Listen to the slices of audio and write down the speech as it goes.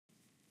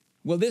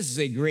Well, this is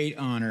a great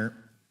honor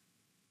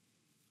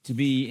to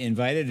be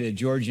invited.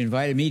 George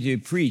invited me to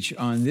preach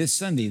on this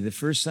Sunday, the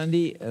first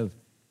Sunday of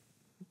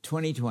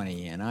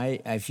 2020, and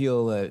I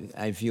feel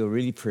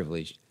really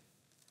privileged.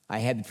 I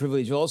had the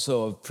privilege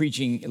also of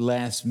preaching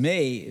last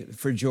May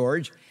for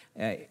George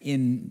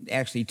in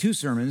actually two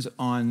sermons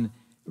on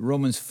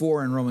Romans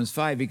 4 and Romans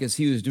 5 because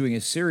he was doing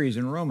a series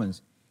in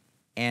Romans,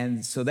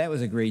 and so that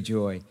was a great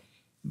joy.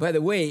 By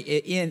the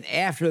way,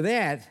 after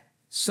that,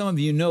 some of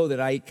you know that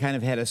I kind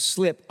of had a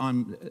slip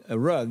on a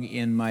rug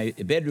in my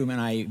bedroom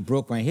and I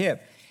broke my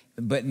hip.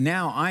 But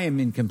now I am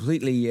in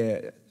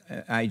completely,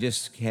 I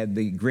just had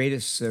the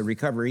greatest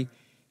recovery.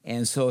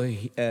 And so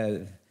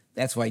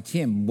that's why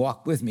Tim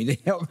walked with me to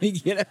help me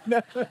get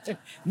up.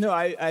 No,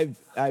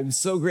 I'm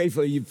so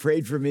grateful you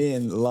prayed for me,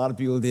 and a lot of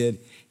people did.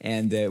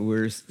 And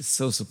we're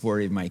so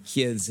supportive. My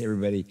kids,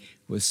 everybody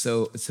was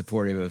so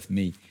supportive of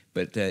me.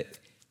 But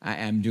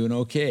I'm doing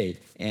okay.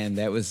 And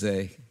that was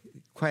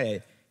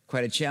quite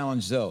a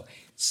challenge, though.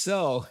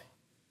 So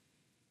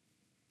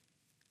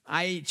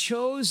I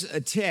chose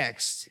a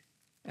text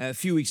a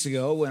few weeks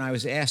ago when I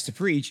was asked to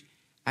preach.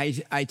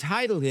 I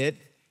titled it,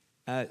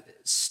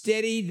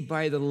 Steadied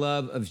by the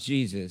Love of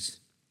Jesus.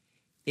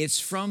 It's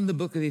from the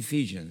book of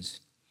Ephesians.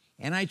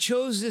 And I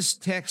chose this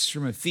text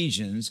from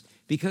Ephesians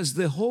because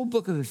the whole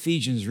book of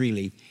Ephesians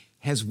really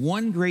has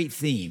one great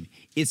theme.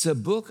 It's a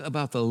book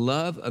about the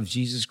love of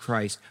Jesus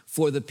Christ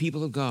for the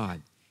people of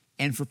God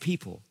and for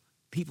people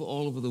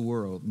all over the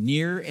world,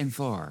 near and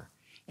far.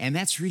 And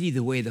that's really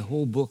the way the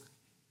whole book,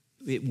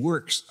 it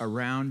works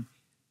around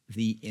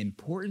the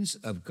importance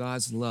of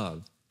God's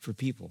love for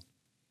people.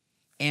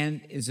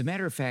 And as a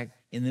matter of fact,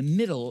 in the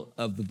middle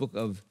of the book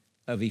of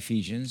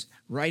Ephesians,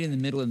 right in the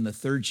middle in the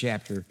third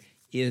chapter,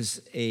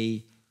 is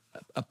a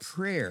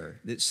prayer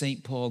that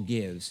St. Paul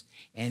gives.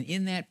 And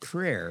in that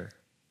prayer,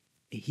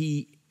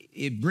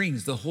 it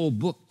brings the whole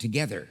book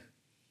together.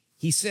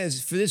 He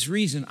says, for this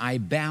reason, I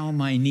bow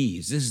my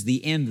knees. This is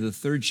the end of the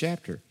third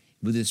chapter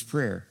with his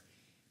prayer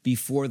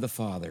before the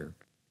Father.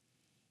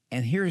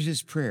 And here's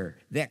his prayer,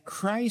 that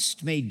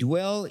Christ may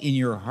dwell in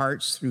your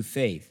hearts through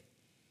faith,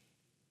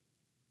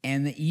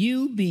 and that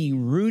you,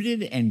 being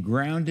rooted and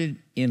grounded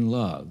in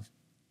love,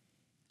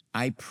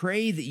 I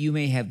pray that you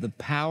may have the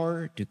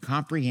power to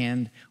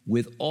comprehend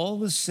with all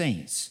the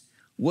saints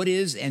what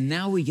is, and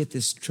now we get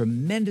this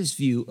tremendous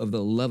view of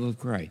the love of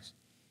Christ,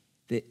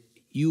 that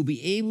you'll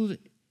be able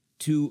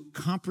to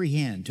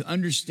comprehend, to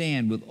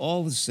understand with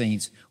all the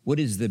saints what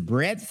is the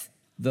breadth,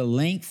 the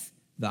length,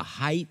 the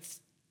height,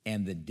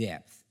 and the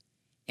depth,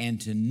 and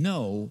to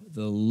know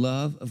the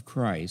love of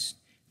Christ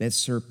that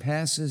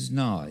surpasses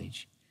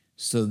knowledge,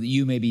 so that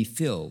you may be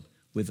filled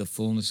with the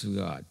fullness of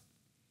God.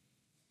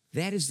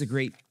 That is the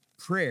great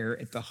prayer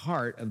at the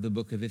heart of the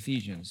book of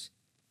Ephesians.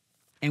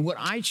 And what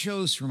I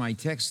chose for my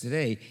text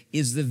today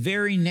is the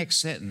very next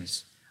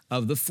sentence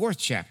of the fourth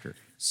chapter.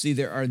 See,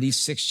 there are these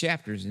 6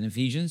 chapters in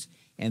Ephesians,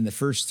 and the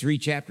first 3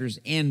 chapters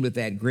end with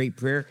that great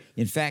prayer.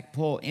 In fact,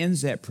 Paul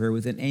ends that prayer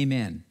with an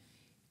amen.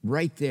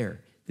 Right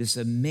there, this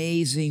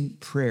amazing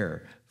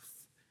prayer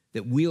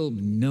that we'll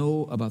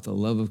know about the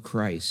love of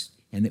Christ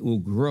and that we'll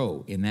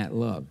grow in that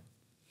love.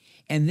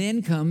 And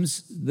then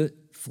comes the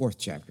 4th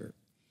chapter.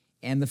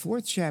 And the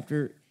 4th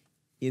chapter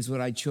is what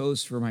I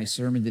chose for my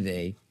sermon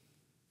today.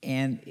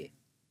 And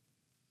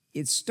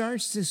it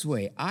starts this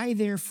way. I,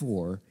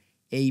 therefore,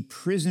 a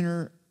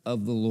prisoner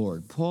of the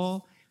Lord.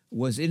 Paul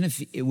was in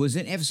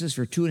Ephesus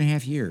for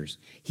 2.5 years.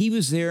 He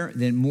was there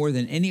more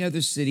than any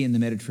other city in the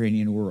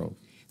Mediterranean world.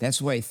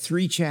 That's why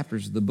 3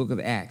 chapters of the book of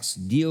Acts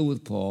deal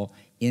with Paul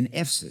in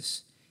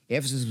Ephesus.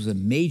 Ephesus was a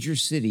major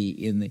city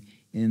in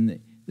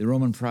the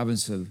Roman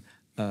province of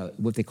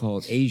what they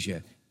called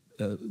Asia,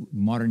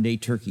 modern-day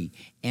Turkey.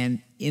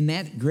 And in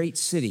that great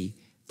city,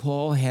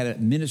 Paul had a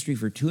ministry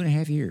for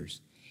 2.5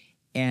 years.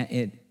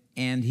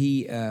 And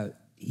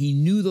he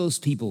knew those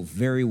people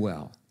very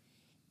well.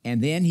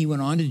 And then he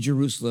went on to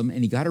Jerusalem,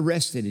 and he got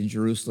arrested in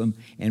Jerusalem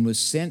and was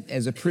sent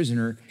as a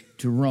prisoner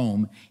to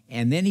Rome.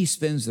 And then he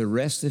spends the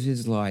rest of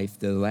his life,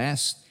 the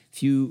last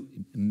few,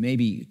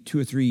 maybe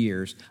 2 or 3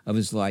 years of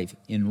his life,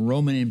 in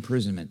Roman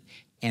imprisonment.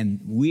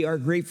 And we are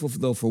grateful,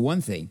 though, for one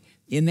thing.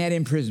 In that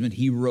imprisonment,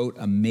 he wrote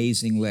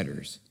amazing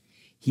letters.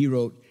 He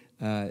wrote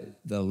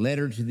the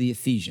letter to the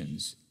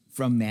Ephesians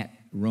from that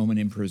Roman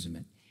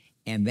imprisonment.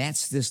 And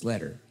that's this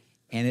letter.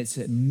 And it's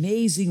an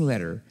amazing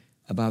letter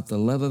about the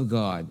love of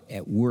God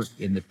at work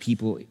in the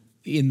people,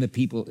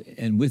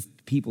 and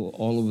with people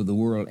all over the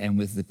world and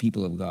with the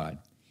people of God.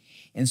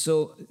 And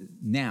so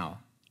now,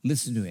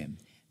 listen to him.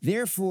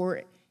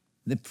 Therefore,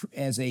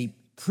 as a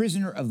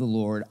prisoner of the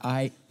Lord,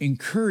 I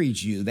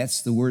encourage you,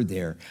 that's the word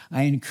there,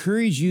 I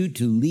encourage you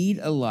to lead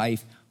a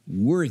life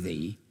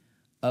worthy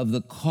of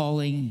the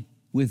calling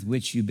with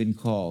which you've been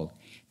called.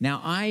 Now,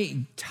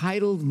 I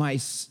titled my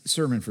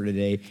sermon for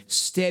today,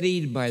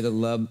 Steadied by the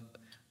Love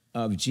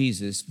of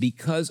Jesus,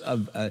 because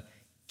of a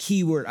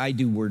key word. I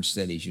do word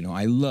studies,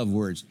 I love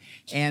words.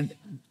 And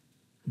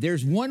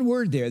there's one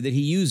word there that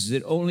he uses,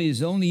 is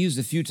only used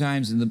a few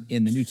times in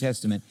the New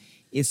Testament.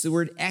 It's the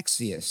word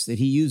axios that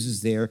he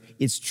uses there.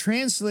 It's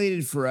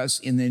translated for us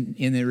in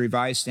the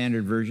Revised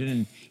Standard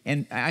Version,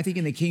 and I think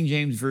in the King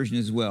James Version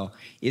as well.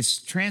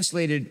 It's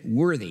translated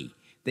worthy,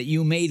 that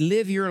you may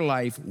live your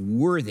life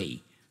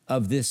worthy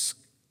of this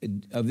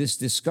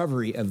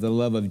discovery of the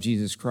love of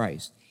Jesus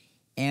Christ.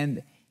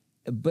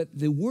 But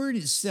the word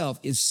itself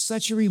is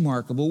such a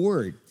remarkable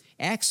word.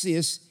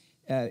 Axios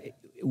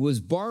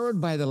was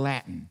borrowed by the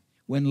Latin.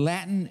 When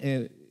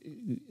Latin,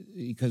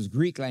 because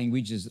Greek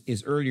language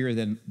is earlier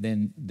than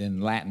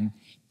Latin,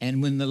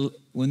 and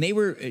when they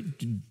were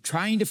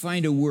trying to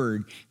find a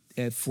word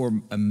for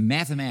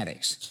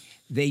mathematics,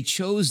 they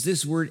chose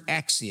this word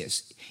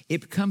axios.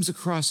 It comes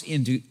across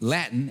into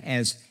Latin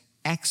as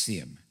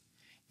axiom.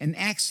 An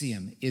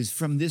axiom is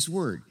from this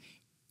word,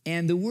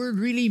 and the word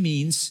really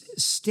means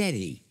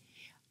steady,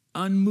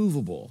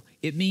 unmovable.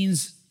 It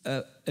means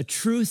a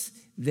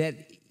truth that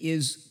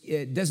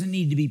doesn't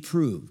need to be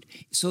proved.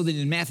 So that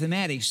in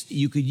mathematics,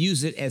 you could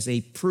use it as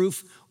a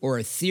proof or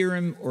a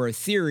theorem or a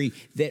theory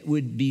that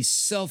would be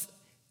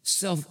self-proving.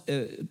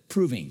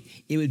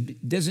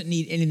 Doesn't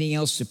need anything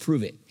else to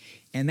prove it.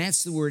 And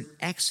that's the word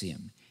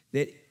axiom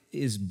that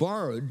is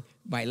borrowed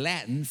by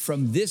Latin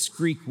from this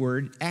Greek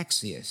word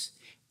axios.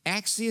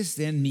 Axios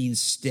then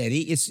means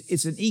steady.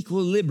 It's an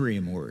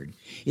equilibrium word.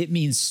 It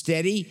means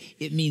steady.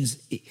 It means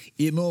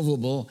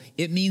immovable.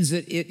 It means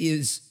that it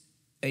is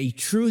a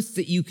truth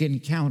that you can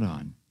count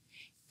on.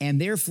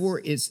 And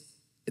therefore,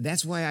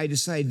 that's why I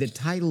decided to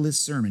title this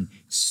sermon,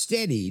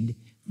 Steadied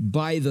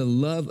by the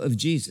Love of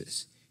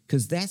Jesus,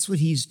 because that's what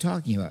he's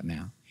talking about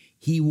now.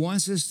 He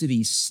wants us to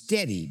be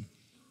steadied.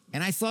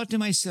 And I thought to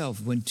myself,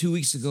 when 2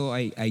 weeks ago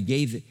I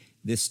gave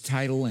this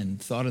title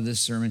and thought of this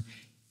sermon,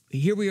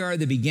 here we are at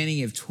the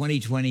beginning of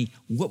 2020.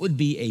 What would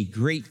be a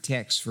great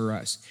text for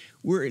us?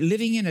 We're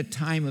living in a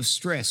time of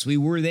stress. We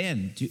were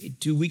then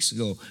 2 weeks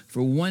ago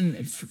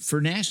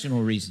for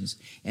national reasons,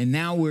 and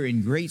now we're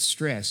in great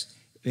stress,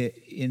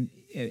 and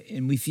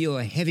we feel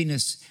a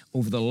heaviness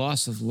over the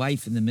loss of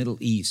life in the Middle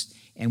East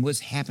and what's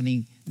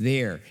happening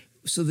there.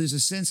 So there's a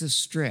sense of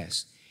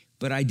stress,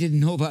 but I didn't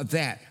know about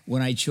that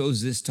when I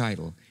chose this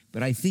title.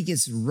 But I think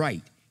it's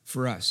right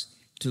for us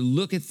to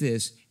look at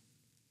this.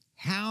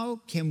 How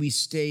can we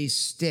stay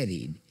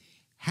steadied?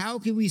 How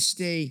can we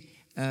stay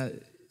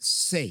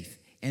safe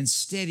and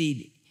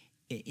steadied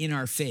in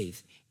our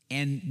faith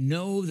and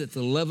know that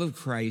the love of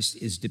Christ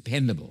is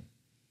dependable?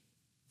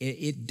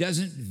 It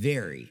doesn't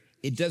vary.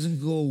 It doesn't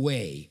go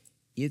away.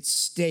 It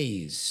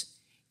stays.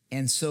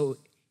 And so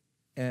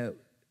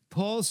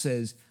Paul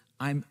says,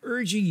 I'm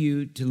urging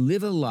you to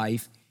live a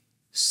life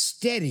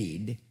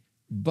steadied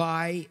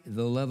by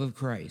the love of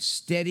Christ,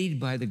 steadied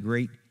by the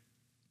great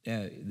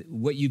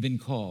what you've been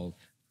called.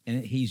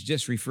 And he's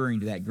just referring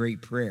to that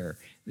great prayer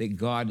that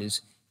God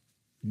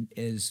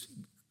is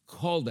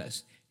called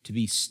us to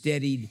be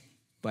steadied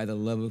by the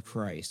love of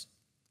Christ,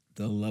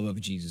 the love of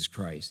Jesus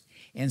Christ.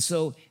 And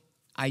so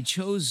I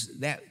chose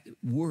that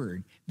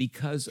word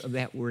because of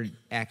that word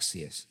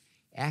axios.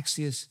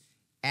 Axios,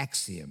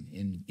 axiom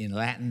in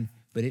Latin,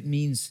 but it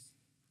means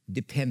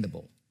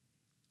dependable.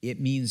 It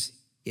means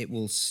it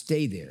will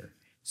stay there.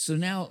 So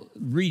now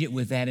read it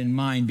with that in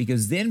mind,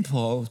 because then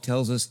Paul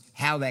tells us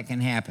how that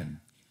can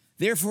happen.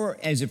 Therefore,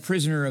 as a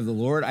prisoner of the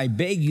Lord, I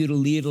beg you to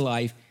lead a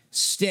life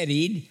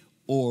steadied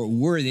or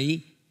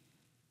worthy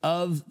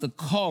of the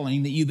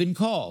calling that you've been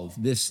called.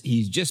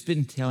 He's just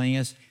been telling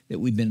us that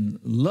we've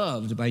been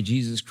loved by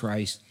Jesus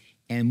Christ,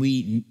 and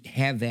we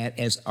have that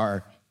as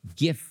our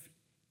gift.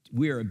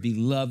 We're a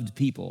beloved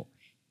people.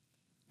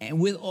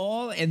 And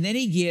then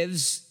he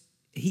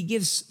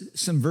gives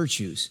some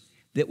virtues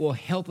that will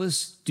help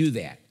us do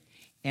that.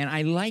 And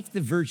I like the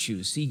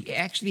virtues. He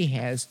actually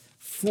has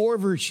 4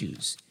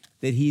 virtues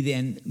that he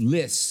then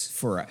lists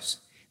for us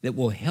that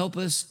will help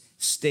us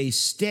stay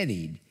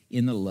steadied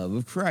in the love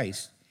of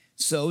Christ.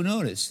 So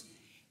notice,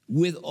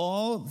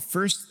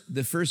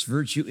 the first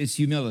virtue is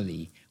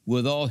humility.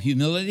 With all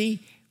humility,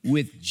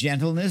 with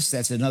gentleness,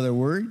 that's another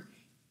word,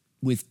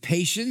 with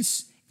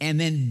patience, and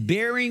then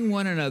bearing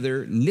one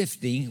another,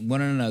 lifting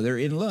one another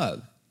in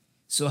love.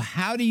 So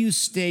how do you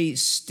stay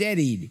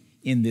steadied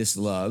in this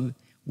love?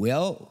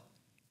 Well,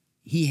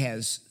 he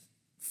has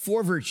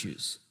 4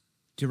 virtues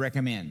to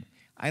recommend.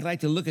 I'd like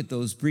to look at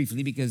those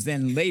briefly, because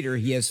then later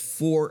he has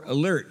 4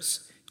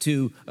 alerts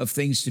of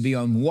things to be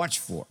on watch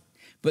for.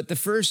 But the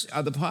first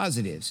are the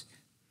positives.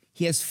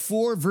 He has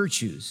 4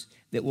 virtues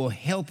that will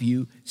help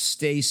you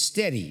stay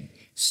steady,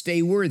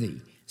 stay worthy,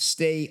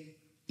 stay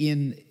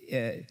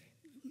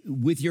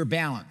with your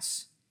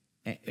balance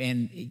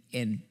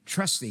and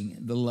trusting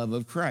the love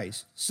of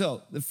Christ.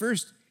 So the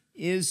first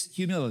is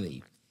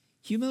humility.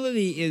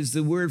 Humility is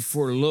the word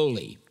for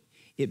lowly.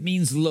 It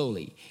means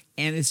lowly.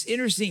 And it's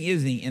interesting,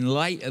 isn't it? In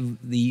light of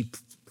the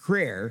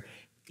prayer,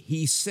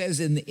 he says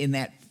in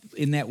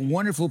that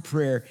wonderful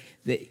prayer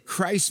that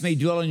Christ may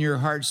dwell in your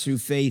hearts through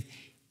faith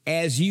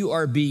as you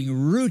are being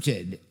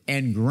rooted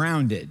and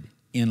grounded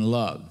in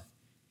love.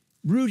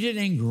 Rooted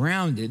and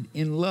grounded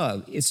in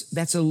love.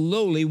 That's a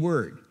lowly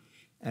word.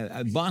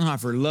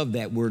 Bonhoeffer loved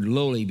that word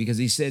lowly, because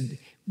he said,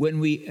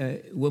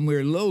 when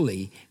we're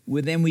lowly,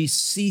 then we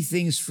see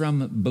things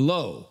from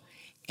below.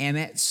 And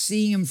that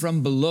seeing him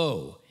from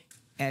below,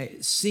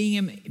 seeing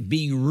him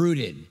being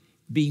rooted,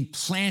 being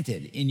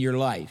planted in your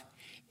life.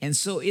 And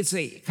so it's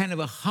a kind of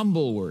a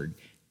humble word.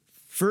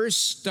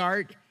 First,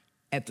 start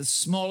at the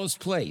smallest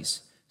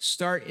place.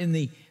 Start in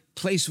the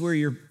place where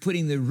you're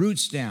putting the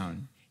roots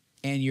down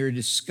and you're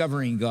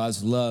discovering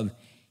God's love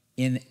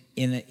in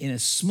a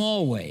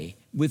small way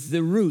with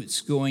the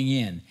roots going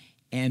in,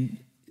 and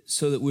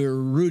so that we're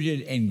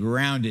rooted and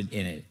grounded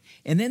in it.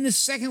 And then the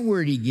second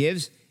word he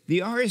gives, the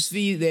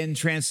RSV then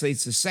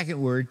translates the second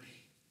word,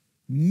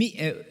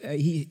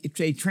 he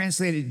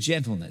translated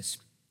gentleness.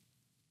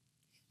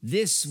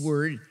 This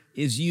word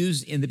is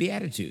used in the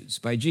Beatitudes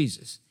by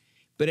Jesus,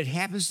 but it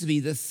happens to be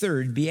the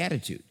third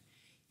Beatitude.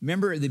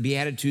 Remember the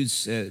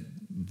Beatitudes,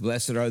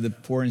 blessed are the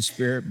poor in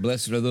spirit,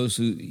 blessed are those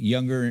who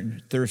hunger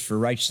and thirst for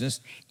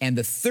righteousness. And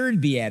the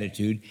third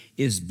Beatitude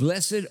is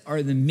blessed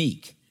are the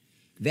meek.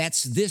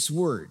 That's this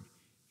word.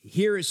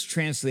 Here it's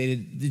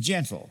translated the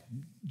gentle,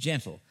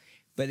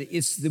 but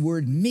it's the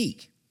word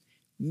meek.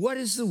 What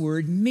does the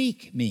word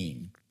meek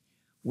mean?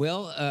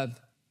 Well,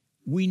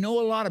 we know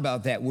a lot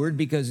about that word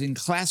because in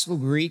classical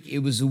Greek, it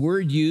was a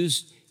word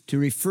used to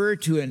refer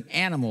to an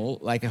animal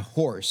like a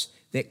horse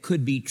that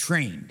could be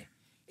trained.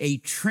 A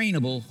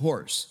trainable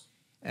horse.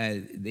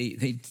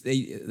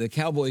 The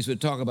cowboys would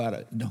talk about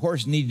it. The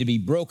horse needed to be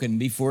broken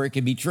before it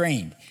could be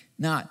trained.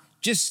 Not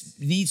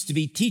just needs to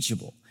be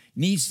teachable,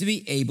 needs to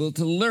be able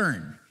to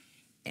learn.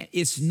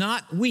 It's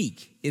not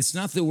weak. It's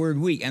not the word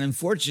weak. And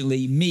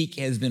unfortunately, meek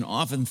has been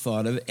often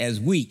thought of as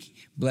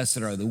weak.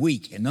 Blessed are the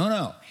weak. And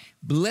no.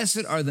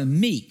 Blessed are the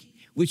meek,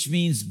 which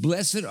means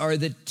blessed are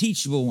the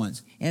teachable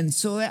ones. And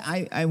so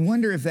I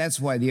wonder if that's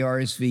why the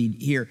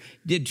RSV here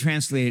did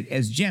translate it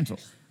as gentle.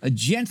 A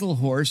gentle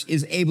horse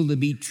is able to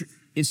be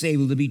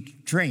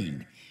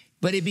trained,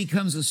 but it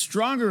becomes a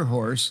stronger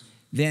horse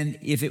than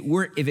if it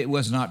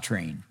was not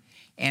trained.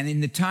 And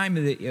in the time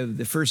of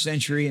the first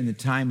century and the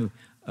time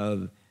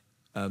of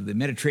the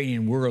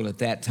Mediterranean world at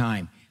that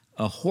time,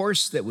 a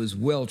horse that was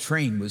well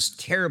trained was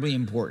terribly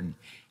important.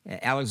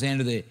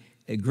 Alexander the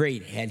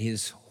Great had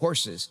his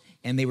horses,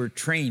 and they were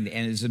trained.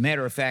 And as a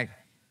matter of fact,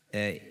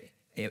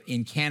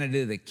 in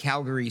Canada, the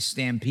Calgary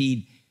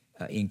Stampede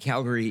in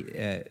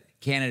Calgary,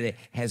 Canada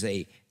has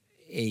a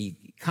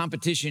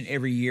competition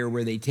every year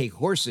where they take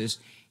horses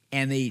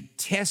and they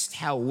test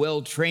how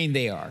well trained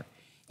they are.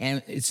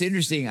 And it's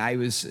interesting, I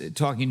was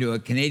talking to a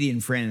Canadian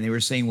friend and they were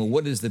saying, well,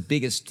 what is the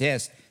biggest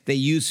test they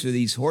use for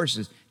these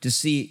horses to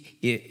see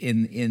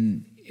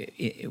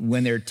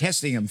when they're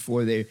testing them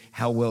for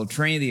how well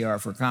trained they are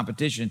for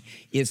competition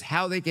is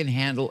how they can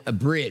handle a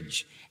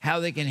bridge, how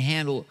they can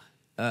handle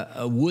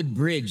a wood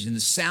bridge and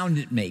the sound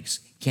it makes.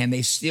 Can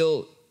they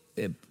still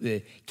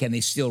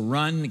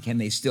run? Can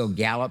they still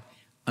gallop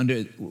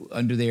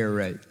under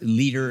their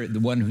leader, the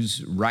one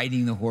who's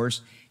riding the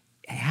horse?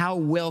 How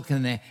well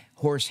can the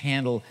horse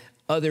handle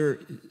other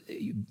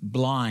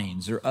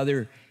blinds or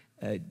other,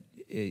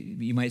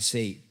 you might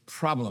say,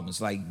 problems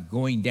like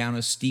going down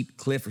a steep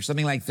cliff or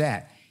something like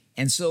that?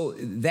 And so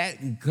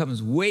that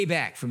comes way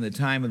back from the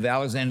time of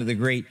Alexander the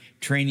Great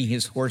training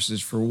his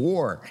horses for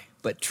war,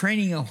 but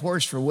training a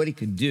horse for what he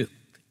could do.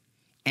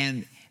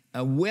 And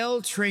a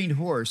well-trained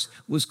horse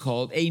was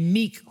called a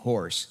meek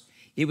horse.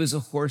 It was a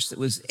horse that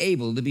was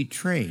able to be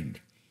trained.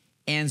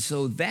 And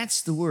so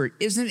that's the word.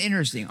 Isn't it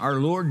interesting? Our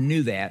Lord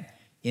knew that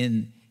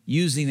in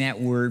using that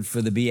word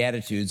for the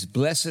Beatitudes.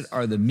 Blessed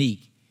are the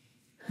meek.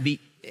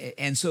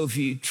 And so if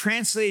you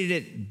translated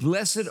it,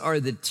 blessed are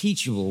the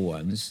teachable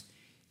ones,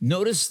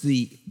 notice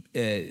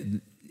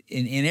in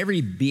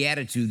every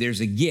Beatitude,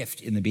 there's a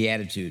gift in the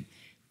Beatitude.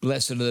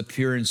 Blessed are the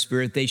pure in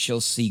spirit, they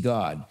shall see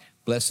God.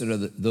 Blessed are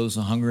those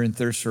who hunger and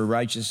thirst for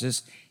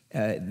righteousness.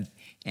 And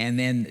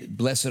then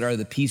blessed are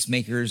the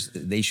peacemakers.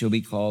 They shall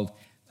be called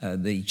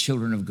the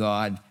children of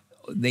God.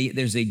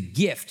 There's a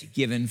gift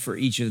given for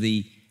each of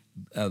the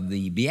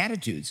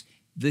Beatitudes.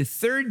 The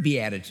third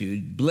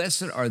Beatitude,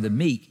 blessed are the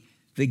meek.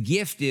 The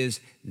gift is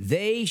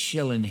they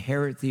shall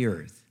inherit the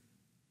earth.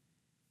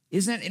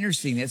 Isn't that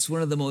interesting? That's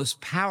one of the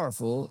most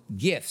powerful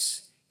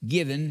gifts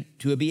given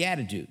to a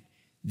Beatitude.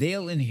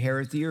 They'll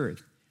inherit the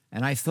earth.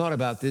 And I thought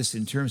about this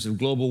in terms of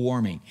global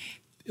warming.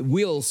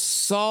 We'll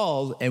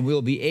solve and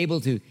we'll be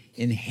able to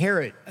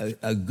inherit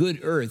a good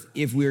earth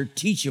if we're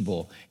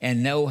teachable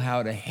and know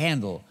how to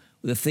handle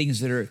the things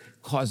that are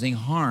causing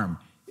harm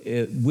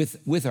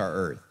with our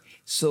earth.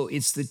 So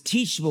it's the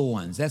teachable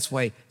ones. That's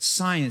why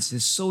science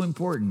is so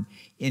important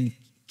in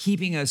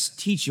keeping us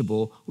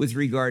teachable with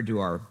regard to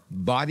our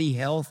body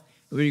health,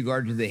 with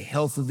regard to the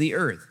health of the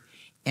earth.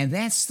 And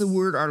that's the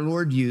word our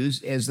Lord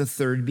used as the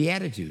third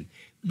beatitude.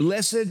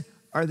 Blessed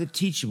are the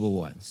teachable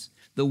ones,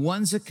 the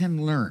ones that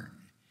can learn,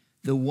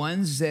 the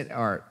ones that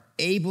are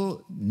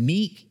able,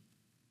 meek,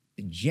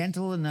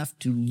 gentle enough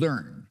to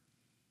learn,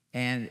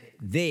 and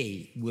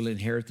they will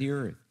inherit the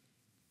earth.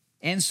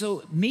 And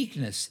so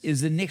meekness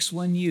is the next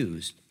one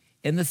used.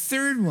 And the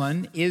third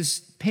one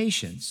is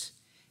patience.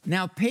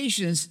 Now,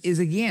 patience is,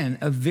 again,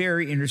 a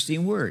very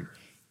interesting word.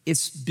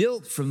 It's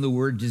built from the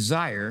word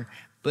desire,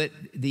 but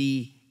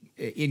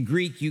in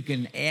Greek you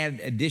can add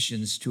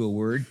additions to a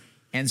word,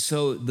 and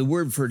so the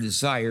word for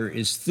desire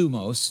is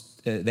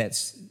thumos.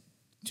 That's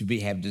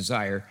have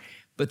desire,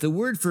 but the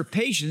word for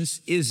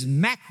patience is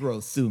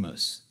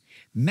macrothumos.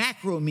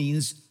 Macro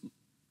means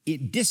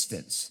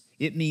distance.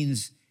 It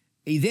means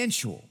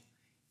eventual.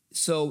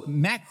 So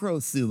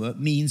macrothuma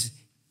means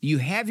you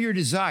have your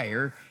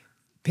desire.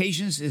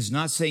 Patience is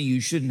not saying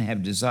you shouldn't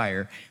have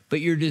desire,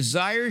 but your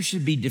desire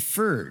should be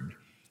deferred.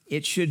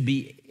 It should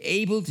be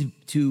able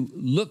to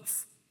look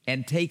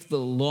and take the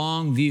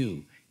long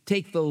view.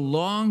 Take the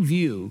long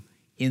view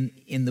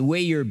in the way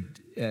you're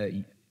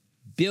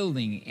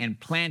building and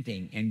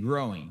planting and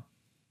growing,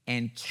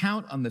 and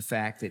count on the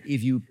fact that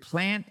if you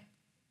plant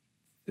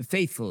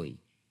faithfully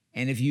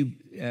and if you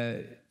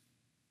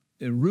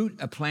root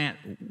a plant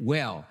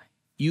well,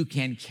 you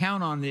can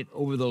count on it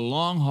over the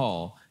long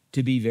haul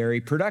to be very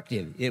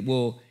productive. It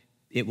will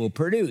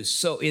produce.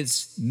 So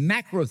it's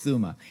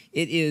macrothuma.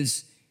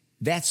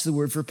 That's the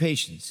word for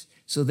patience.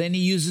 So then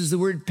he uses the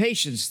word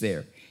patience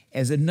there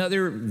as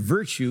another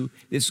virtue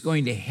that's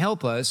going to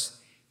help us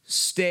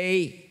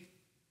stay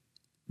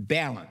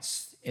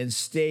balanced and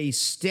stay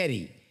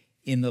steady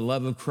in the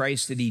love of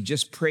Christ that he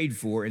just prayed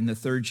for in the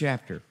 3rd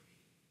chapter.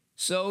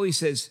 So he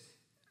says,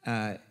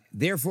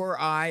 therefore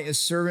I, a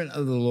servant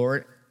of the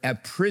Lord, a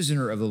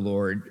prisoner of the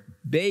Lord,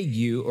 beg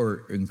you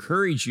or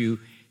encourage you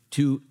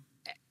to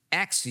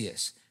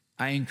axios.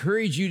 I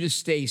encourage you to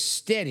stay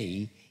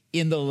steady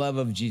in the love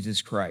of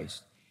Jesus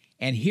Christ.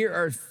 And here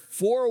are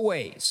 4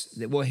 ways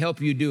that will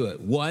help you do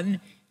it.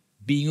 1,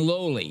 being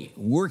lowly,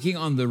 working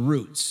on the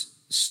roots,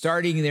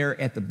 starting there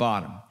at the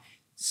bottom.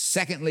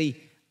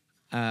 Secondly,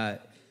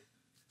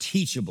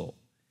 teachable,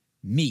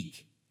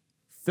 meek.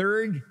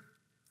 3rd,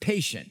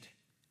 patient.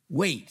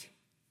 Wait,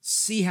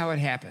 see how it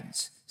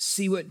happens.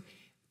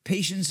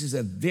 Patience is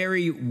a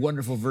very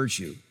wonderful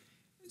virtue.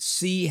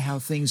 See how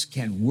things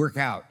can work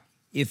out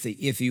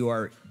if you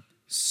are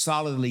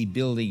solidly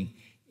building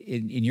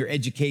in your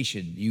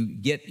education. You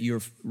get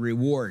your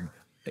reward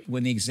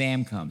when the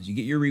exam comes. You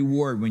get your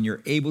reward when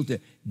you're able to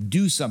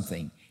do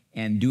something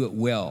and do it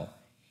well.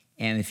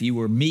 And if you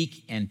were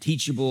meek and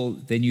teachable,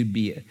 then you'd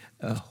be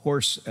a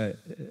horse.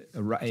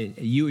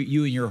 You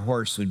and your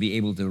horse would be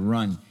able to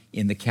run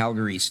in the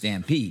Calgary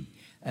Stampede.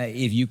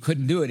 If you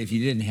couldn't do it if you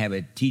didn't have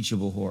a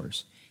teachable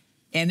horse.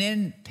 And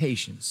then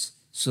patience,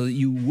 so that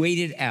you wait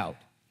it out.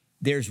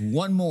 There's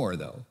one more,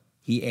 though,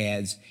 he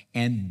adds,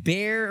 and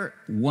bear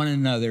one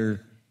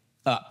another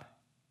up.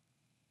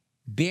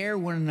 Bear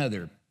one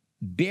another,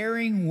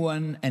 bearing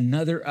one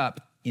another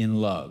up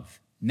in love.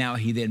 Now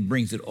he then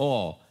brings it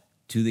all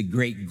to the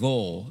great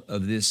goal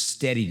of this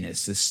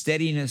steadiness, the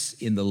steadiness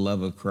in the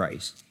love of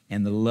Christ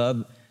and the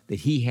love that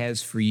he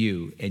has for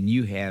you and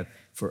you have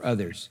for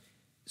others,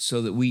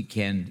 so that we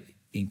can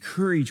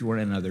encourage one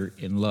another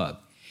in love.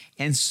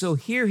 And so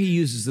here he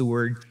uses the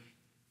word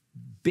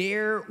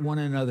bear one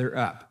another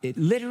up. It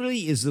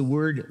literally is the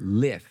word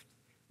lift.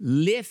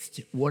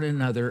 Lift one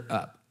another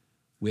up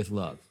with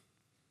love.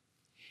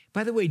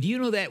 By the way, do you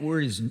know that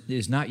word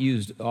is not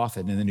used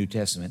often in the New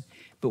Testament?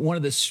 But one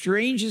of the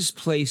strangest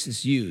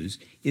places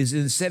used is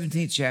in the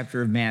 17th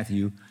chapter of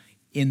Matthew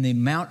in the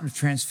Mount of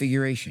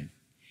Transfiguration.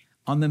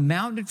 On the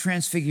Mount of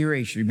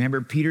Transfiguration,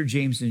 remember Peter,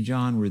 James, and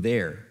John were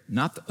there.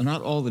 Not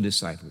all the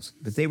disciples,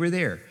 but they were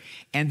there.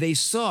 And they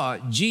saw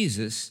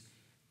Jesus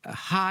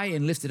high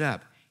and lifted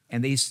up.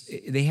 And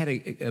they had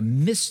a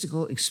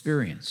mystical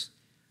experience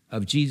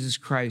of Jesus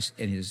Christ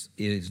and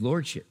his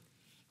lordship.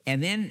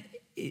 And then,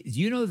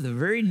 the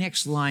very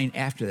next line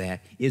after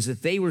that is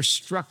that they were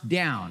struck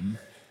down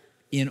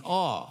in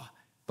awe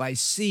by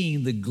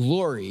seeing the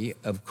glory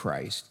of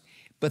Christ.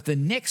 But the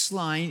next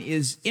line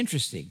is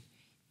interesting.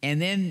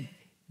 And then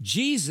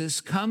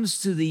Jesus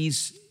comes to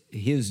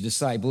his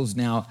disciples,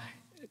 now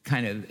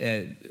kind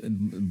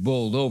of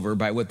bowled over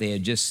by what they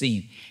had just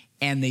seen.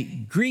 And the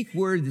Greek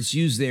word that's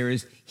used there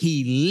is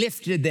he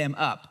lifted them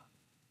up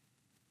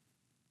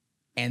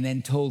and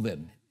then told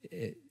them,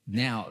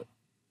 now,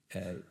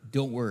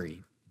 don't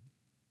worry.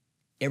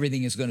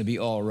 Everything is going to be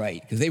all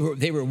right. Because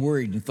they were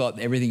worried and thought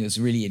everything was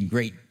really in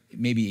great,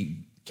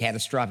 maybe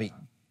catastrophic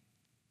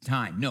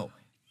time. No,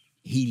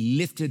 he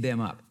lifted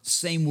them up.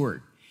 Same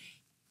word.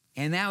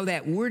 And now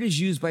that word is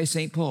used by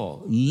St.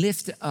 Paul,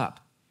 lift up,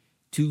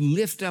 to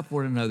lift up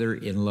one another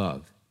in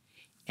love.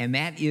 And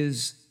that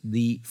is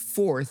the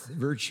 4th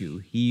virtue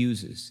he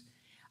uses.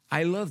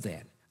 I love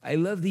that. I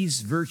love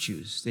these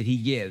virtues that he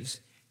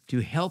gives to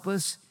help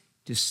us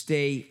to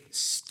stay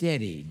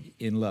steadied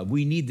in love.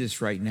 We need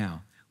this right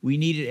now. We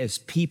need it as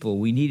people.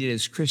 We need it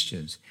as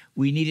Christians.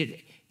 We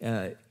need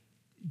it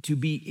to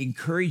be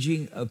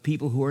encouraging of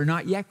people who are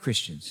not yet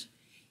Christians.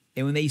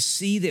 And when they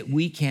see that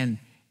we can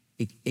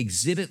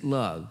exhibit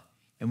love,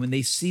 and when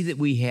they see that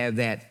we have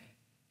that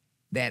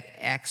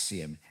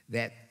axiom,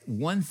 that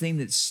one thing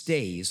that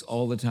stays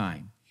all the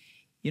time.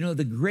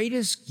 The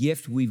greatest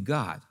gift we've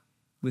got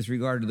with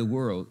regard to the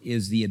world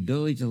is the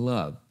ability to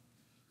love.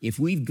 If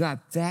we've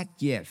got that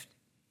gift,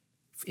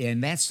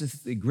 And that's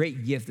the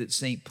great gift that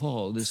St.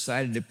 Paul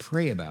decided to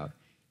pray about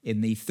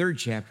in the 3rd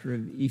chapter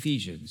of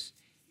Ephesians,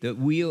 that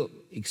we'll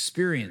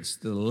experience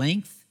the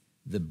length,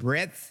 the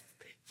breadth,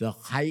 the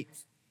height,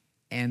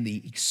 and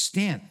the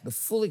extent, the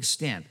full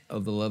extent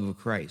of the love of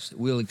Christ.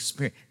 We'll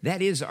experience.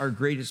 That is our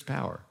greatest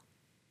power.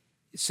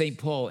 St.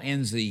 Paul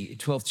ends the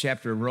 12th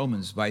chapter of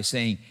Romans by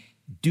saying,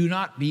 do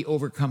not be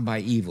overcome by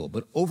evil,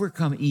 but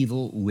overcome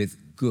evil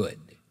with good.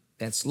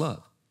 That's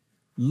love.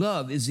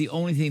 Love is the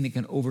only thing that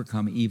can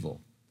overcome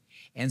evil.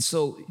 And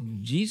so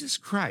Jesus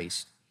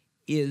Christ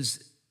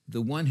is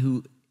the one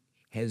who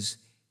has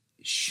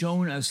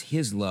shown us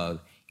his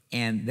love,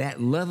 and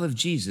that love of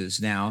Jesus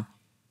now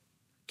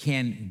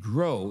can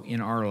grow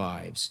in our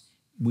lives.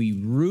 We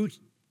root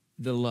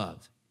the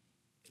love.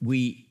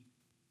 We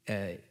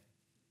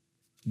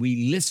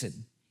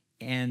listen,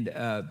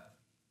 and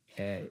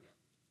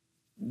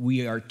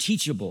we are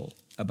teachable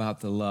about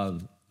the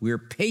love. We're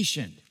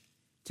patient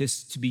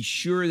to be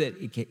sure that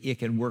it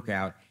can work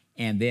out,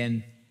 and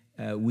then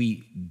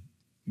we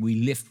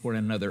lift one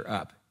another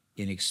up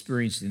in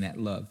experiencing that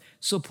love.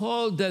 So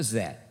Paul does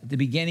that. At the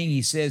beginning,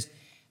 he says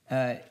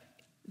that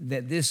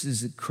this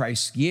is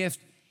Christ's gift.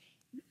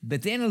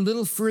 But then a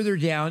little further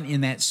down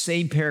in that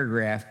same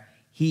paragraph,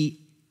 he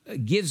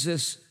gives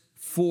us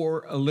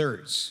 4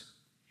 alerts.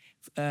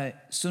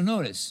 So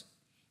notice,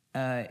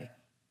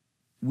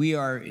 we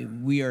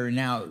are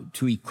now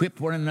to equip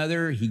one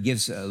another. He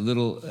gives a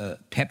little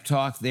pep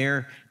talk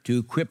there to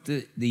equip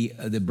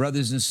the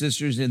brothers and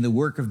sisters in the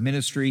work of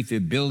ministry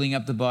through building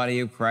up the body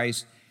of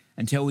Christ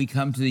until we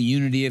come to the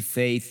unity of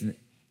faith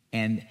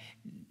and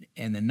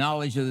the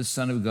knowledge of the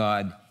Son of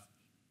God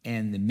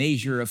and the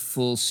measure of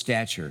full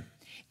stature.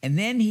 And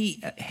then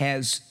he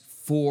has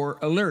 4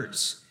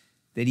 alerts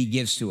that he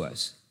gives to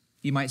us.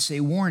 You might say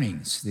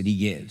warnings that he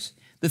gives.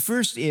 The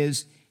first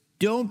is,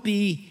 don't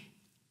be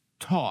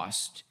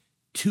tossed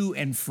to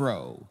and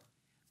fro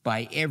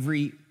by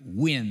every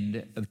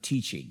wind of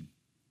teaching.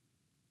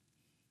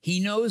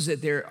 He knows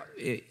that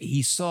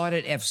he saw it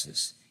at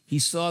Ephesus. He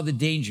saw the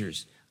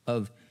dangers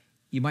of,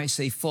 you might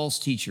say, false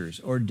teachers,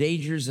 or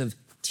dangers of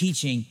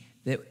teaching,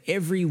 that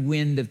every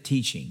wind of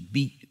teaching,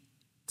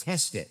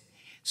 test it.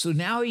 So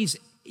now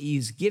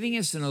he's giving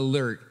us an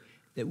alert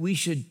that we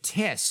should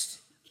test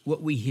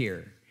what we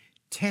hear.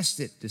 Test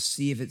it to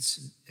see if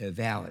it's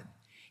valid.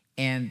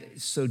 And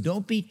so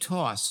don't be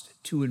tossed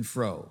to and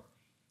fro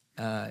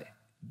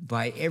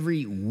by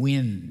every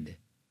wind.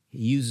 He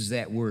uses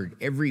that word,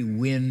 every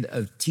wind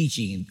of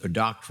teaching or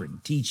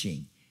doctrine,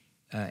 teaching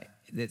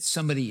that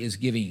somebody is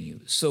giving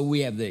you. So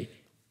we have the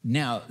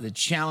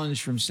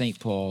challenge from St.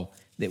 Paul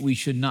that we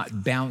should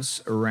not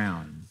bounce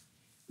around.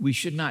 We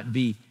should not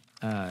be,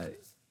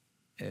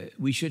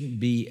 we shouldn't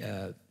be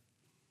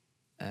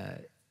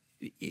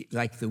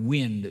like the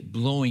wind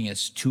blowing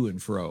us to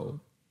and fro.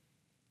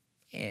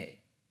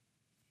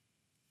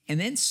 And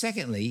then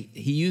secondly,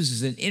 he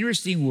uses an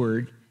interesting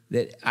word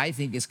that I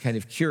think is kind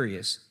of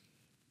curious.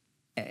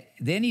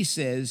 Then he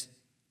says,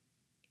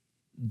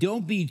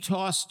 don't be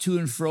tossed to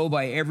and fro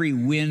by every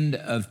wind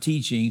of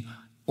teaching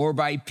or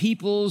by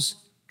people's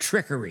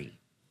trickery.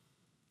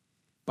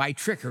 By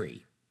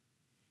trickery.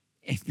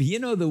 You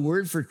know, the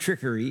word for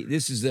trickery,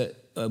 this is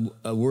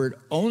a word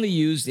only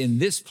used in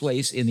this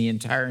place in the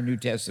entire New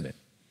Testament.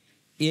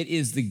 It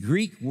is the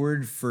Greek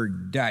word for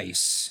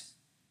dice.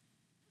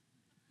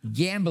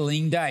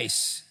 Gambling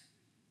dice.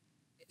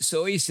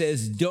 So he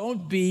says,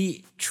 don't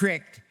be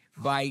tricked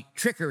by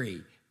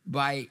trickery,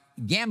 by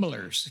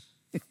gamblers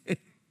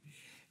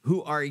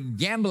who are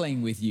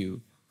gambling with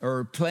you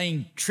or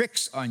playing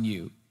tricks on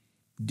you.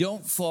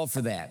 Don't fall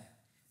for that.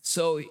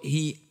 So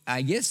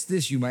I guess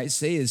this, you might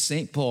say, is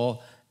St.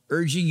 Paul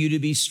urging you to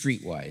be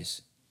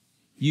streetwise.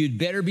 You'd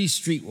better be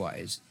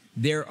streetwise.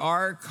 There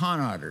are con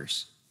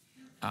artists.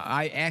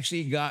 I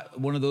actually got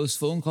one of those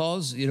phone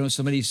calls. You know,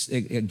 somebody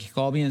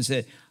called me and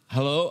said,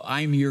 hello,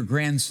 I'm your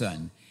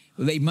grandson.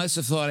 Well, they must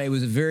have thought I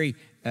was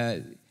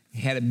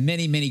had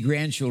many, many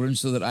grandchildren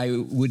so that I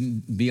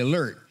wouldn't be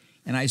alert.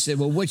 And I said,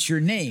 well, what's your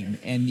name?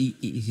 And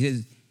he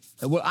says,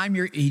 well,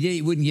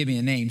 he wouldn't give me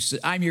a name. So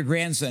I'm your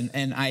grandson,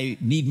 and I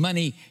need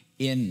money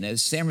in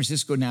San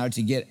Francisco now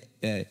to get,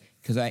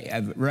 because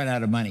I've run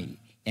out of money.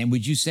 And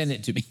would you send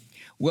it to me?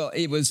 Well,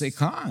 it was a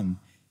con,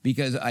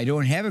 because I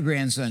don't have a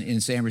grandson in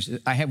San Francisco.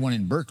 I have one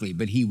in Berkeley,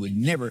 but he would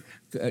never,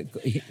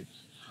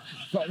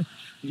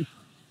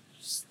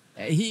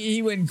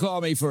 he wouldn't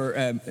call me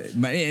for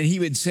money, and he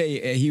would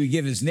say, he would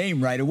give his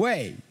name right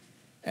away.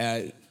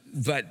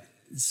 But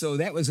so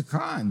that was a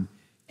con.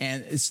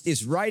 And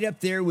it's right up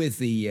there with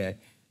the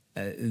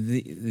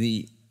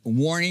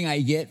warning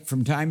I get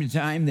from time to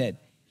time that,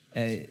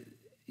 I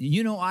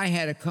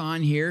had a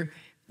con here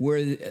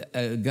where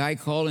a guy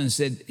called and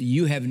said,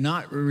 you have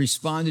not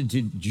responded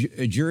to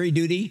jury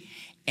duty,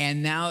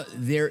 and now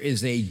there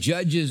is a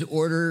judge's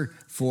order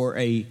for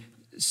a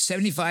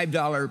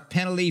 $75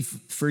 penalty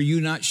for you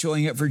not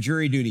showing up for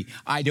jury duty.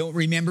 I don't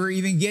remember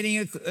even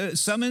getting a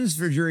summons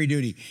for jury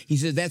duty. He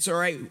said, that's all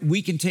right,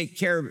 we can take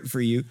care of it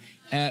for you.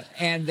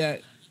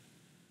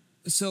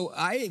 so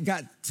I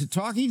got to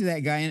talking to that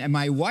guy, and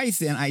my wife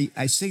then,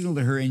 I signaled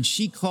to her, and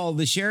she called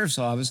the sheriff's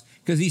office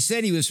because he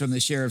said he was from the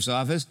sheriff's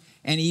office,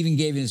 and he even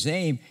gave his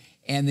name.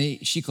 And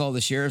she called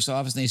the sheriff's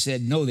office, and they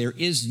said, no, there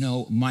is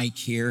no Mike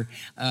here,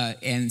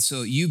 and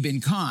so you've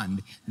been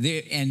conned.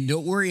 And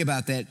don't worry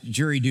about that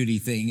jury duty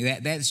thing.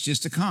 That's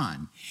just a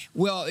con.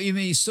 Well, I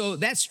mean, so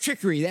that's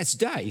trickery. That's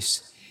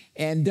dice.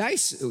 And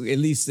dice, at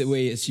least the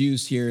way it's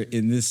used here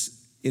in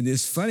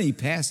this funny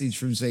passage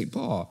from St.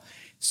 Paul.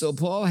 So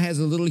Paul has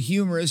a little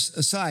humorous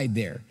aside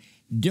there.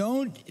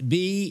 Don't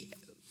be,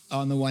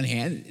 on the one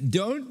hand,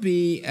 don't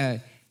be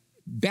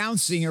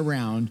bouncing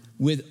around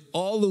with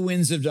all the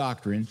winds of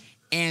doctrine.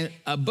 And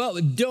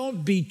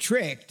don't be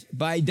tricked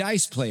by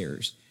dice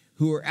players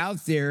who are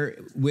out there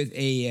with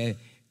a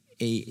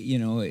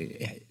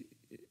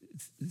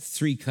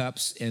 3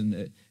 cups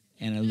and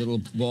a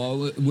little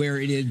ball where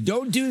it is.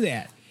 Don't do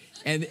that.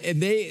 And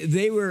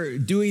they were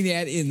doing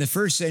that in the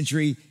first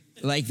century,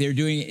 like they're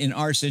doing it in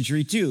our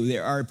century too.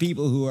 There are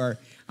people who are.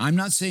 I'm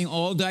not saying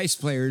all dice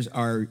players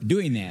are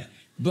doing that,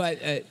 but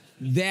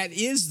that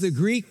is the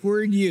Greek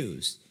word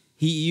used.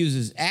 He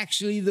uses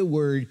actually the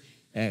word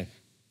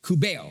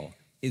kubeo.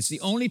 It's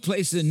the only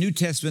place in the New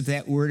Testament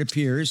that word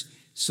appears.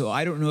 So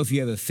I don't know if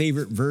you have a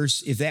favorite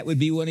verse, if that would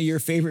be one of your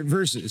favorite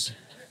verses.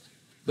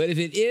 But if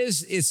it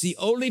is, it's the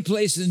only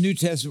place in the New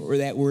Testament where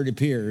that word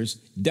appears,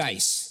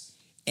 dice.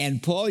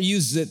 And Paul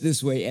uses it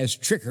this way as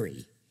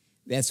trickery.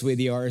 That's the way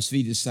the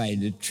RSV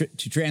decided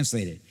to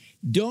translate it.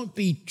 Don't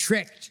be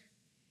tricked.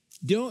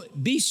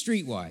 Don't be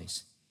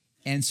streetwise.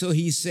 And so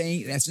he's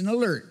saying that's an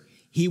alert.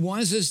 He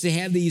wants us to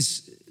have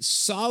these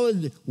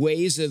solid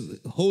ways of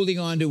holding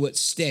on to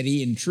what's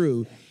steady and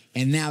true.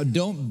 And now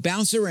don't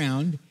bounce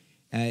around.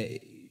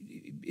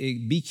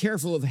 Be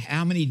careful of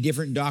how many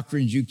different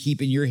doctrines you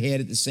keep in your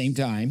head at the same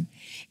time.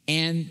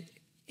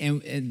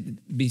 And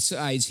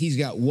besides, he's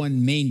got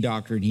one main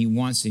doctrine he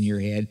wants in your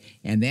head,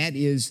 and that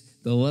is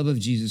the love of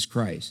Jesus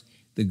Christ.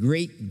 The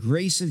great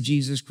grace of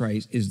Jesus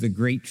Christ is the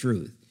great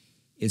truth.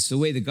 It's the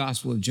way the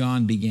Gospel of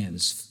John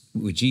begins,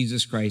 with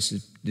Jesus Christ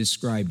is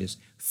described as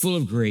full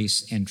of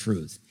grace and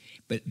truth.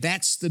 But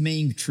that's the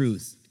main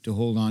truth to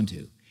hold on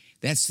to.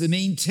 That's the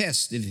main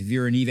test if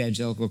you're an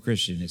evangelical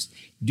Christian is,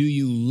 do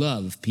you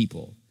love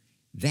people?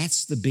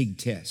 That's the big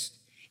test.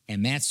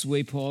 And that's the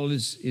way Paul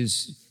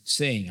is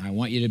saying, I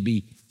want you to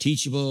be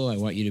teachable. I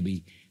want you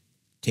to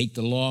take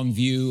the long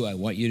view. I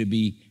want you to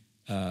be,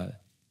 I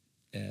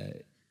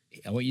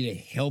want you to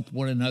help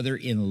one another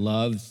in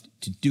love,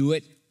 to do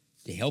it,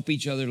 to help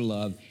each other to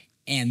love.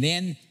 And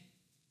then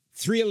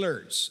 4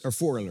 alerts.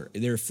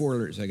 There are 4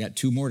 alerts. I got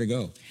 2 more to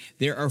go.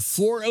 There are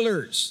 4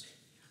 alerts.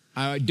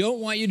 I don't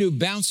want you to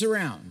bounce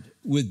around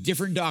with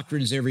different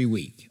doctrines every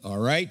week. All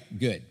right?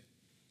 Good.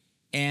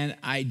 And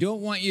I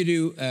don't want you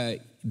to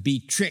be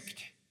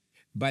tricked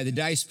by the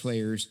dice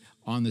players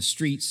on the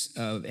streets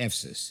of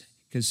Ephesus.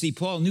 Because, see,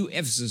 Paul knew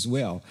Ephesus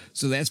well,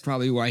 so that's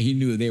probably why he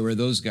knew they were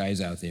those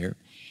guys out there.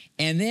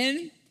 And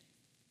then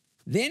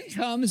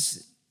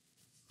comes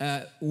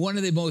one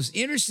of the most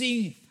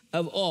interesting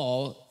of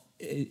all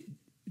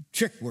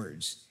trick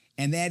words,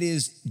 and that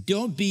is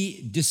don't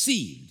be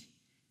deceived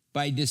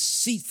by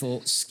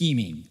deceitful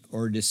scheming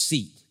or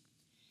deceit.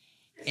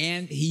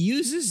 And he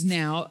uses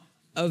now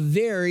a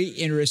very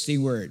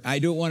interesting word. I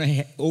don't want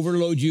to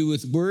overload you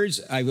with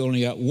words. I've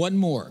only got one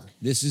more.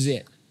 This is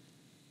it.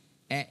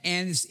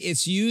 And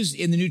it's used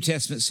in the New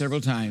Testament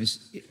several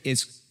times.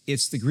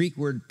 It's the Greek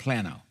word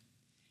plano.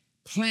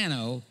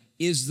 Plano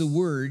is the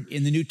word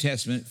in the New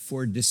Testament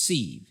for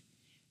deceive.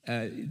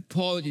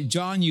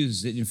 John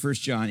uses it in 1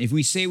 John. If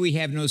we say we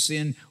have no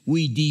sin,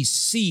 we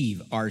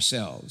deceive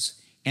ourselves.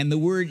 And the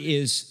word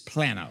is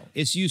plano.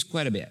 It's used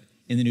quite a bit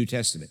in the New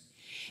Testament.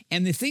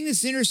 And the thing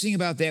that's interesting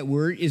about that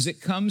word is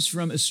it comes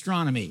from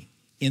astronomy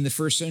in the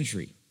first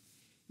century.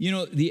 You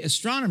know, the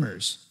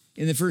astronomers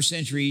in the first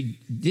century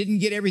didn't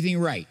get everything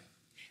right.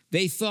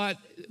 They thought,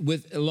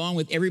 along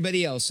with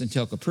everybody else,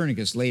 until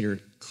Copernicus later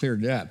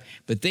cleared it up,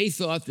 but they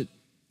thought that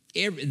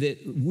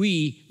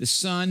the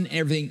sun,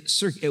 everything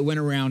went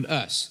around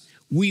us.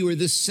 We were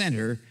the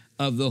center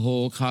of the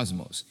whole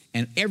cosmos,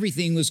 and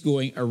everything was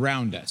going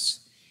around us.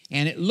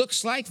 And it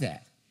looks like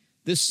that.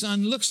 The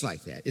sun looks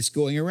like that. It's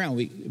going around.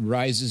 We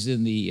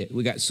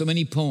got so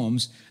many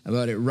poems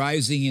about it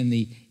rising in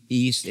the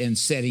east and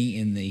setting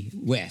in the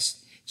west.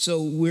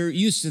 So we're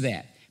used to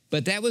that.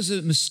 But that was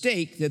a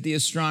mistake that the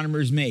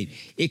astronomers made,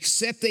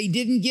 except they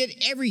didn't get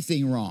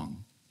everything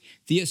wrong.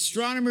 The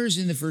astronomers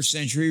in the first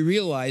century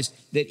realized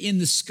that in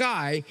the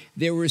sky,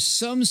 there were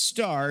some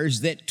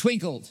stars that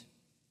twinkled,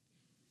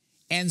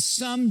 and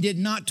some did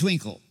not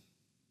twinkle.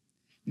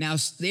 Now,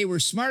 they were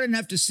smart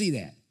enough to see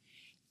that.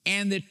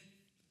 And the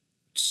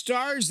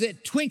stars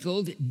that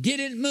twinkled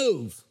didn't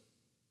move.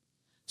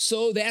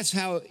 So that's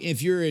how,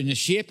 if you're in a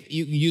ship,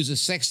 you can use a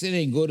sextant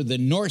and go to the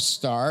North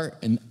Star,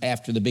 and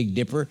after the Big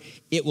Dipper,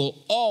 it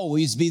will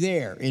always be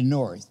there in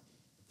north.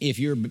 If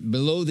you're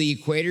below the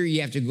equator,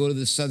 you have to go to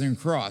the Southern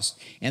Cross,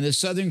 and the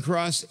Southern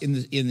Cross in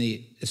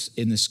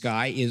the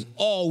sky is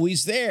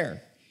always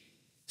there.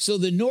 So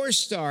the North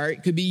Star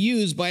could be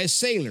used by a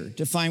sailor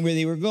to find where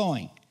they were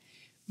going.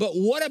 But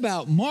what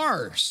about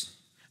Mars?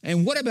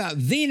 And what about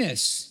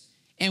Venus?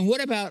 And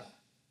what about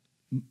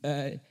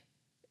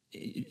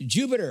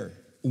Jupiter?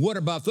 What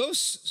about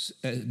those?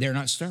 They're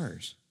not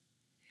stars.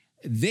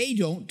 They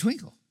don't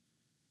twinkle.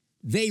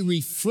 They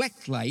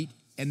reflect light,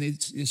 and the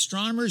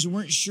astronomers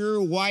weren't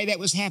sure why that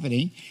was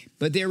happening,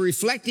 but they're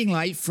reflecting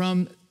light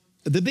from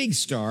the big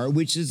star,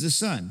 which is the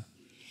sun.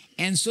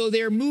 And so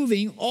they're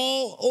moving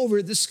all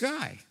over the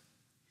sky.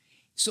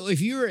 So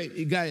if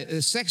you got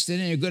a sextant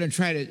and you're going to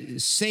try to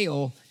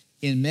sail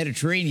in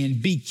Mediterranean,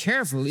 be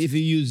careful if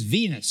you use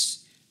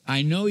Venus.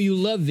 I know you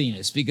love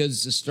Venus because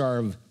it's the star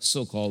of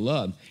so-called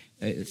love,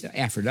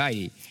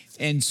 Aphrodite.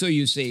 And so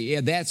you say,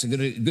 yeah, that's a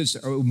good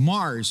star. Or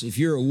Mars, if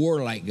you're a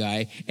warlike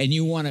guy and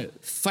you want to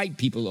fight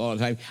people all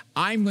the time,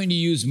 I'm going to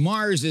use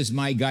Mars as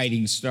my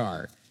guiding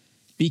star.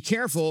 Be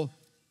careful,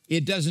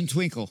 it doesn't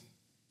twinkle.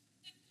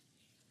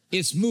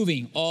 It's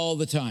moving all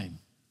the time.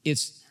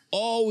 It's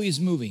always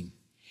moving.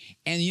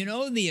 And you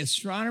know, the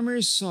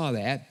astronomers saw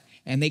that,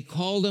 and they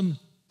called them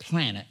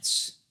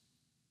planets.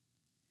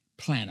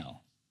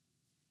 Plano.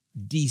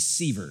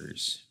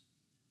 Deceivers.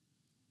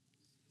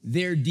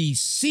 They're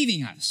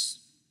deceiving us.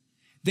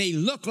 They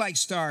look like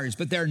stars,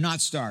 but they're not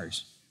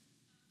stars.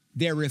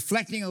 They're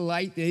reflecting a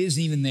light that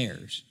isn't even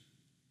theirs.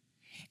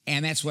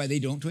 And that's why they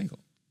don't twinkle.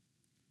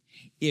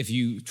 If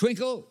you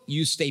twinkle,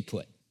 you stay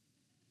put.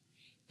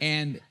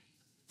 And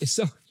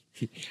so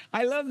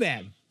I love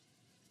that.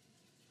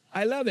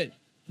 I love it.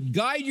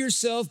 Guide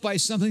yourself by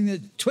something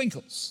that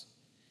twinkles,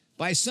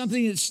 by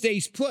something that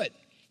stays put.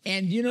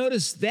 And you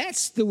notice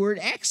that's the word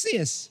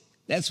axios.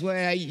 That's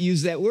why I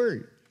use that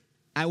word.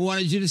 I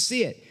wanted you to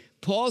see it.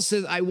 Paul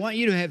says, I want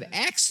you to have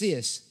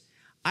axios.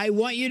 I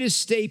want you to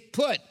stay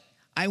put.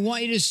 I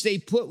want you to stay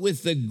put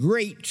with the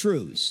great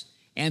truths.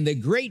 And the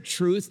great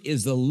truth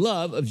is the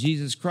love of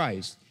Jesus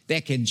Christ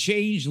that can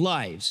change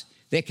lives,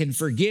 that can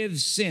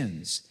forgive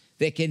sins,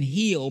 that can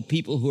heal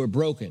people who are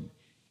broken,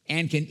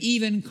 and can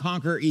even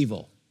conquer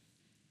evil.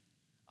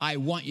 I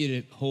want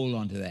you to hold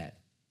on to that.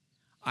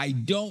 I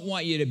don't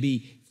want you to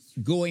be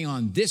going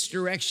on this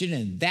direction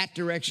and that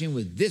direction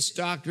with this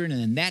doctrine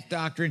and that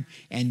doctrine.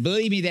 And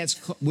believe me,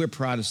 we're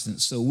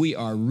Protestants, so we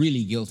are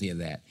really guilty of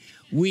that.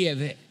 We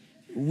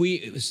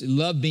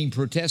love being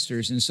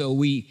protesters, and so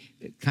we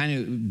kind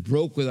of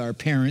broke with our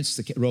parents,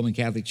 the Roman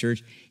Catholic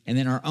Church, and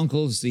then our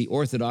uncles, the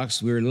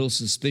Orthodox. We were a little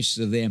suspicious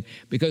of them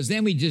because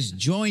then we just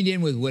joined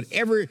in with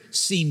whatever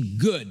seemed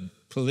good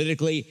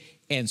politically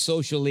and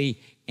socially,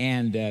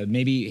 and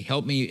maybe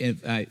help me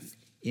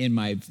in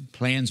my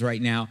plans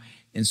right now.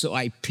 And so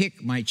I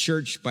pick my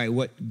church by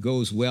what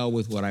goes well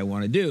with what I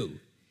want to do.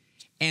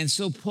 And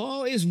so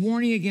Paul is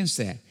warning against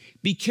that.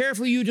 Be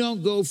careful you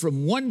don't go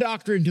from one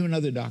doctrine to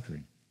another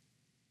doctrine.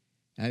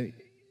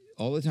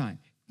 All the time.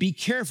 Be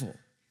careful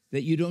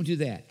that you don't do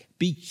that.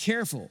 Be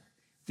careful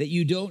that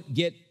you don't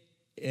get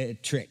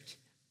tricked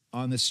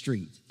on the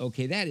street.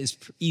 Okay, that is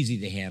easy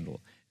to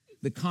handle.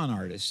 The con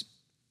artist.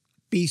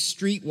 Be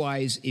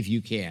streetwise if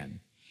you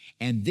can.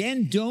 And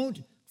then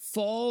don't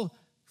fall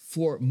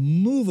for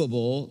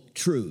movable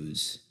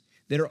truths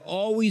that are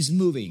always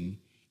moving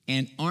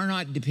and are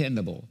not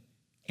dependable.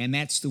 And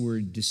that's the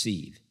word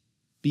deceive.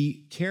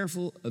 Be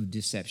careful of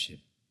deception.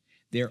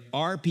 There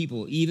are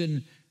people,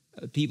 even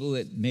people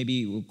that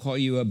maybe will call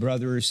you a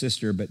brother or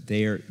sister, but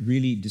they are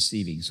really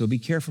deceiving. So be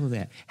careful of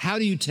that. How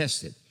do you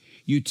test it?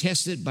 You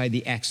test it by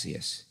the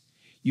axios.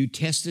 You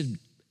test it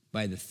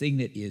by the thing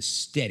that is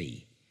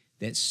steady,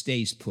 that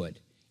stays put.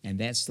 And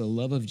that's the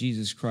love of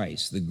Jesus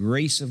Christ, the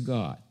grace of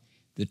God.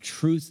 The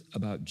truth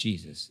about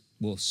Jesus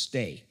will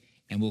stay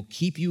and will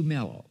keep you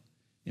mellow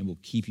and will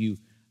keep you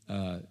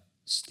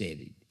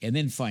steady. And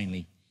then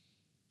finally,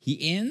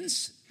 he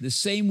ends the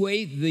same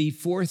way the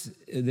fourth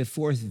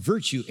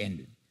virtue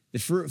ended. The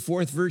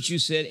fourth virtue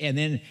said, and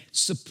then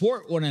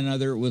support one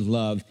another with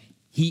love.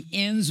 He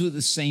ends with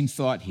the same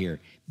thought here,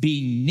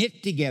 being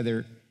knit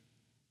together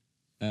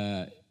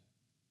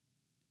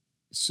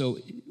so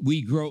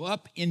we grow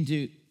up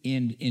into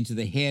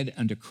the head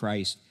unto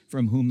Christ,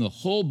 from whom the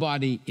whole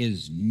body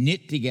is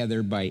knit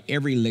together by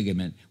every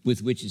ligament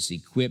with which it's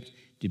equipped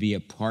to be a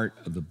part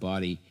of the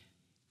body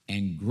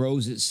and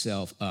grows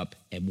itself up.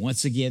 And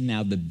once again,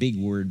 now the big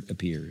word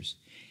appears,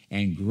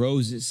 and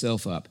grows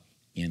itself up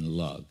in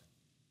love.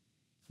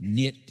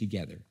 Knit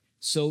together.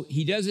 So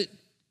he does it.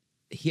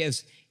 He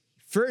has,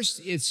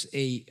 first it's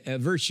a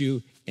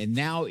virtue, and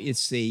now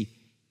it's the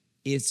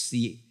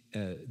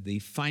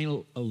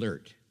final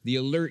alert. The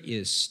alert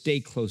is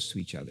stay close to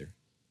each other.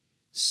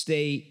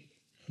 Stay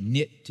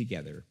knit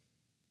together,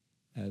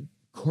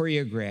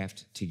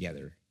 choreographed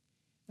together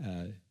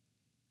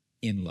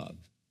in love.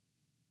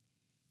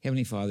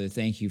 Heavenly Father,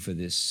 thank you for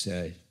this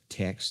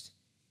text.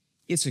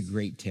 It's a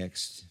great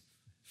text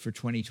for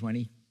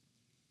 2020.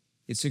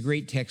 It's a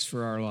great text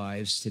for our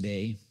lives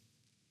today,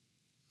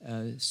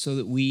 so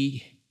that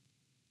we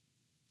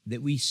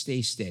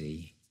stay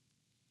steady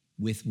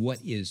with what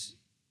is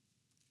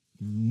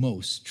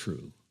most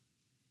true,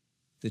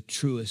 the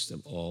truest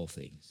of all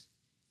things.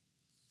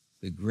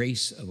 the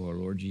grace of our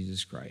Lord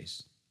Jesus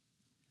Christ,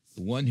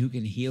 the one who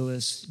can heal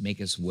us,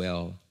 make us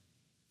well,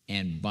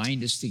 and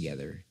bind us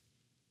together,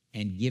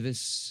 and give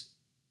us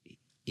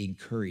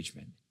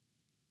encouragement,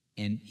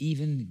 and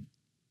even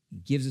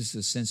gives us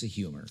a sense of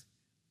humor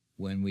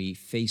when we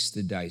face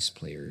the dice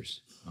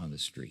players on the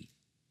street.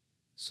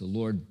 So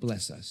Lord,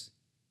 bless us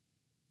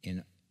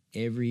in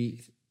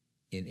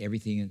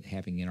everything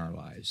happening in our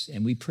lives.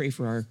 And we pray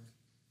for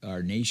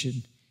our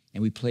nation,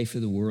 and we pray for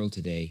the world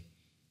today,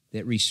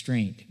 that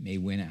restraint may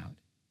win out,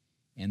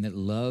 and that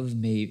love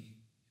may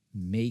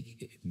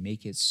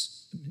make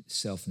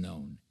itself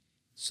known,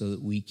 so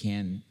that we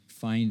can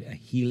find a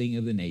healing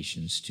of the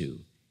nations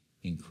too.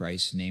 In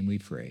Christ's name we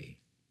pray.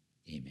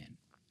 Amen.